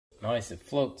Nice, it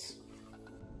floats.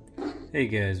 Hey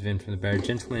guys, Vin from the Bad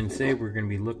Gentleman. Today we're going to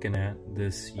be looking at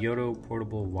this Yotto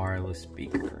portable wireless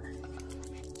speaker.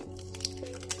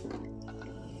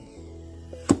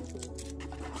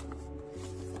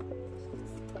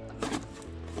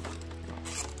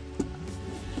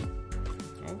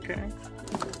 Okay.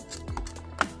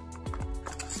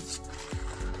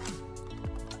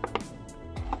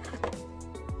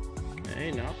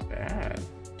 Hey, not bad.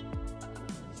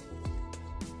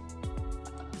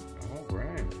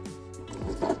 Alright.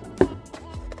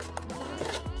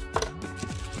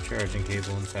 Charging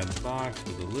cable inside the box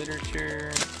with the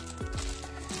literature.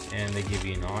 And they give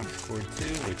you an aux cord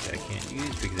too, which I can't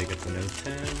use because I got the Note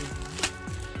 10.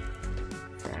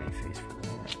 Frowny face for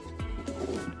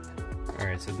that.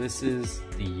 Alright, so this is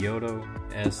the Yotto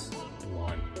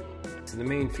S1. So the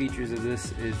main features of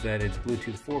this is that it's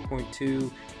Bluetooth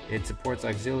 4.2, it supports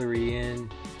auxiliary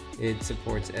in, it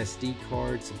supports SD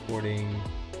cards supporting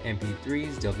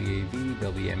MP3s, WAV,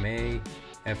 WMA,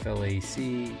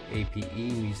 FLAC, APE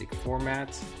music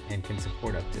formats, and can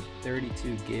support up to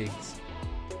 32 gigs.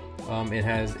 It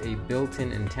has a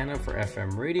built-in antenna for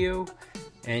FM radio,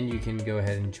 and you can go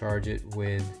ahead and charge it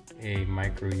with a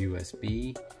micro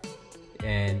USB.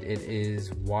 And it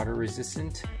is water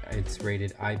resistant. It's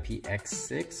rated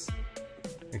IPX6.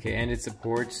 Okay, and it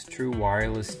supports true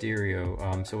wireless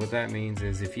stereo. So what that means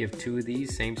is if you have two of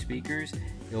these same speakers,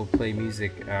 it'll play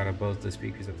music out of both the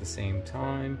speakers at the same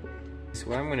time. So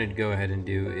what I'm going to go ahead and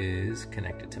do is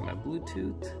connect it to my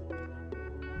Bluetooth.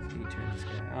 Let me turn this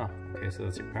guy off. Okay, so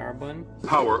that's your power button.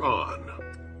 Power on.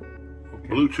 Okay.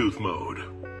 Bluetooth mode.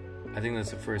 I think that's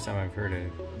the first time I've heard a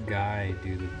guy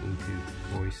do the Bluetooth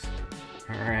voice.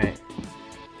 Alright,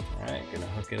 gonna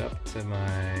hook it up to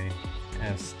my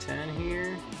S10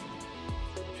 here.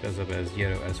 Shows up as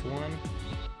Yotto S1.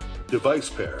 Device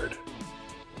paired.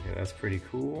 Okay, that's pretty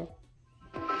cool.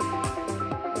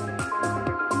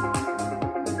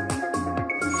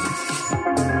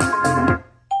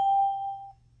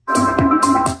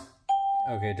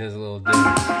 Okay, it does a little dip.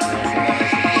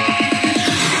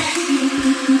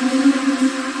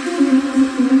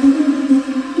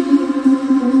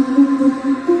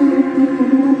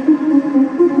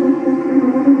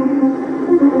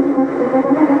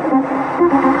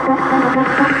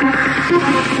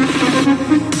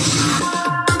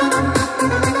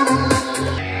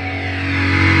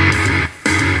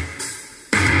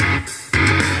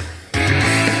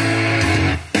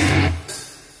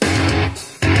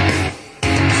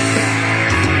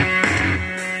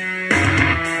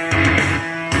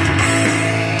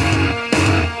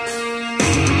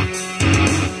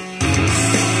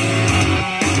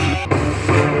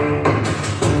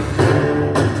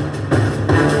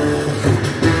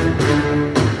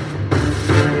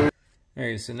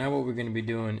 Alright, so now what we're going to be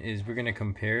doing is we're going to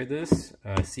compare this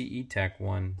CE Tech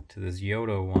one to this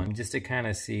Yotto one, just to kind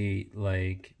of see,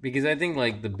 like, because I think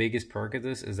like the biggest perk of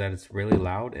this is that it's really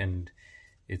loud and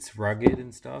it's rugged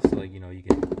and stuff, so like, you know, you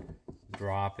can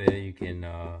drop it, you can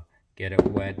get it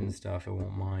wet and stuff, it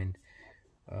won't mind.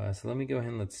 So let me go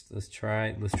ahead and let's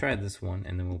try this one,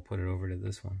 and then we'll put it over to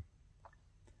this one.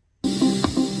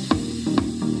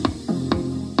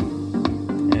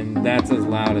 And that's as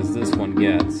loud as this one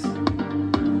gets.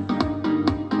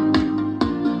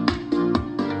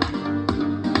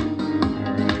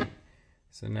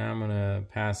 So now I'm going to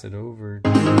pass it over.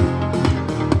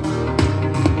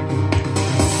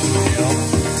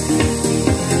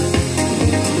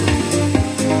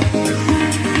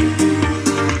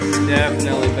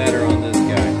 Definitely better on this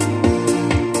guy.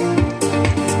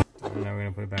 And now we're going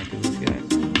to put it back to this guy.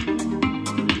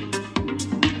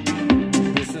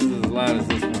 This is as loud as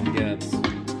this one gets.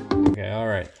 Okay,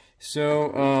 alright.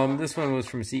 So this one was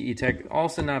from CE Tech.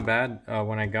 Also not bad.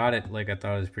 When I got it, like, I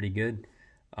thought it was pretty good.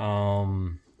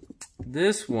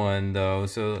 This one though,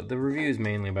 so the review is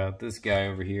mainly about this guy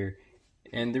over here,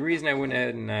 and the reason I went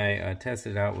ahead and I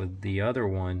tested it out with the other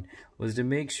one was to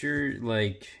make sure,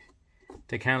 like,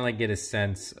 to kind of like get a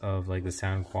sense of like the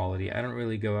sound quality. I don't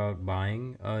really go out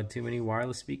buying too many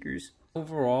wireless speakers.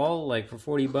 Overall, like for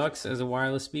 40 bucks as a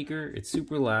wireless speaker, it's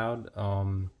super loud.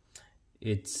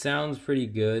 It sounds pretty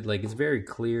good, like it's very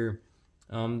clear.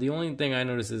 The only thing I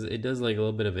noticed is it does like a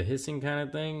little bit of a hissing kind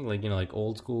of thing, like, you know, like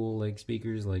old school like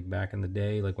speakers, like back in the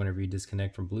day, like whenever you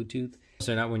disconnect from Bluetooth.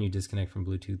 So not when you disconnect from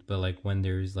Bluetooth, but like when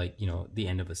there's like, you know, the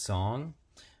end of a song.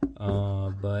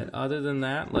 But other than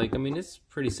that, like, I mean, it's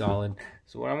pretty solid.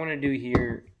 So what I want to do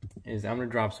here is I'm going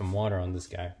to drop some water on this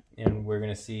guy, and we're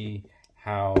going to see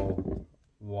how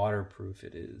waterproof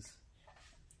it is.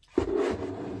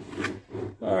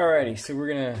 Alrighty, so we're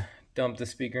gonna dump the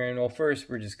speaker in. Well, first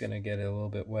we're just gonna get it a little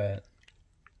bit wet.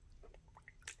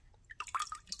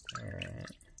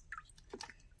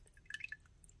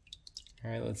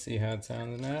 Alright, let's see how it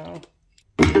sounds now.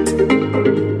 Still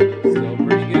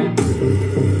pretty good.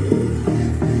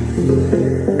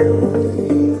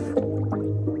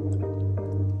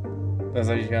 That's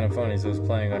actually kind of funny, so it's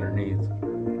playing underneath.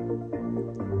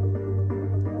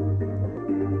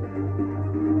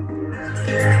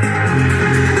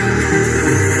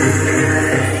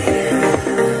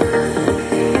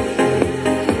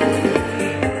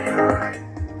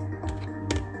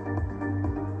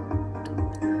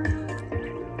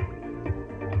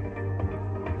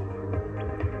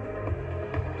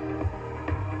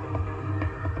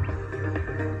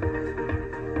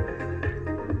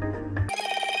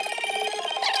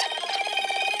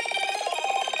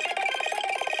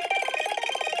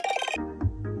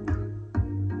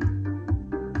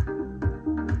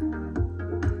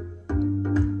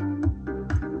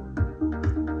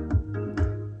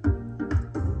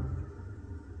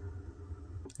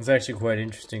 It's actually quite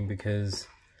interesting because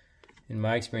in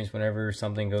my experience, whenever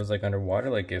something goes like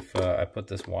underwater, like if I put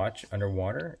this watch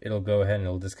underwater, it'll go ahead and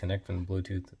it'll disconnect from the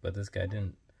Bluetooth, but this guy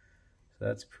didn't. So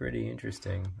that's pretty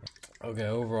interesting. Okay,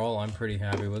 overall, I'm pretty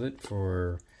happy with it.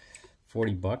 For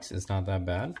 40 bucks, it's not that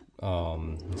bad.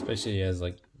 Especially as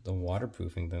like the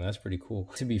waterproofing thing, that's pretty cool.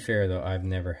 To be fair though, I've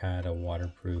never had a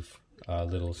waterproof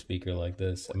little speaker like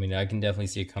this. I mean, I can definitely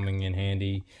see it coming in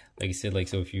handy. Like you said, like,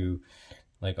 so if you,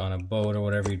 like on a boat or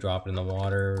whatever, you drop it in the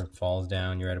water, it falls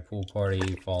down, you're at a pool party,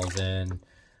 it falls in,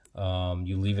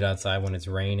 you leave it outside when it's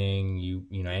raining, you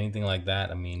know, anything like that.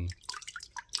 I mean,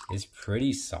 it's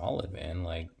pretty solid, man.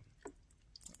 Like,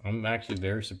 I'm actually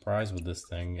very surprised with this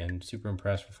thing and super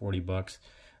impressed for 40 bucks.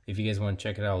 If you guys want to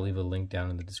check it out, I'll leave a link down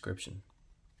in the description.